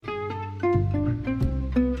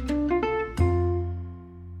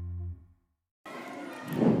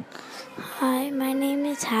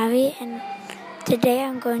is Harry, and today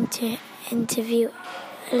I'm going to interview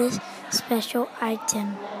a special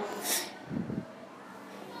item.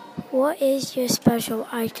 What is your special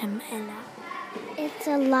item, Ella? It's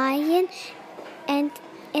a lion, and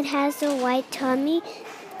it has a white tummy,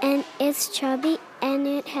 and it's chubby, and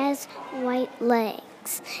it has white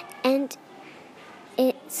legs, and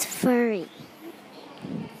it's furry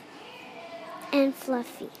and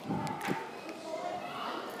fluffy.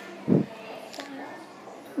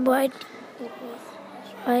 Why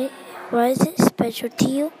is it special to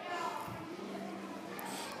you?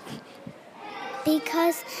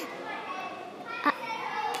 Because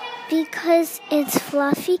it's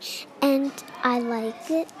fluffy and I like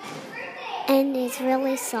it, and it's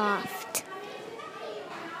really soft.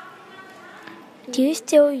 Do you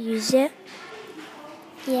still use it?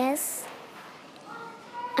 Yes,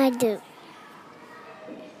 I do.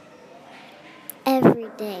 Every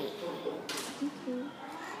day.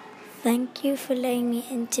 Thank you for letting me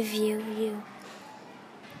interview you.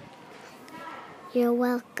 You're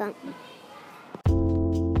welcome.